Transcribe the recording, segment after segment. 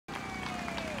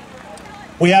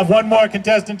We have one more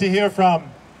contestant to hear from.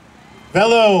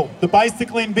 Velo, the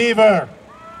bicycling beaver.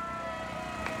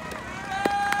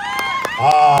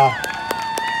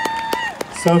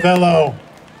 So Velo,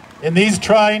 in these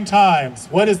trying times,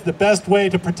 what is the best way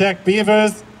to protect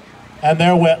beavers and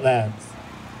their wetlands?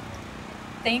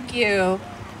 Thank you.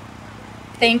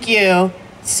 Thank you.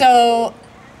 So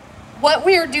what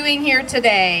we are doing here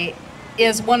today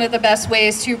is one of the best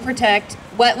ways to protect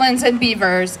wetlands and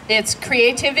beavers. It's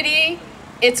creativity,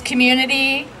 it's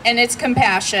community, and it's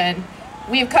compassion.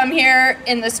 We've come here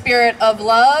in the spirit of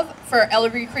love for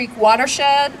Ellery Creek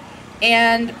Watershed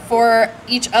and for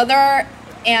each other,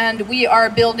 and we are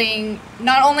building,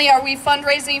 not only are we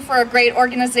fundraising for a great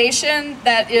organization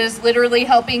that is literally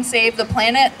helping save the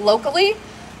planet locally,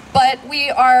 but we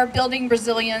are building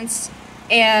resilience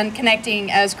and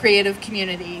connecting as creative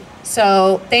community.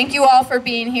 So thank you all for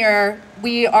being here.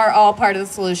 We are all part of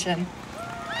the solution.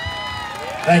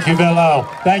 Thank you, Velo.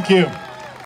 Thank you.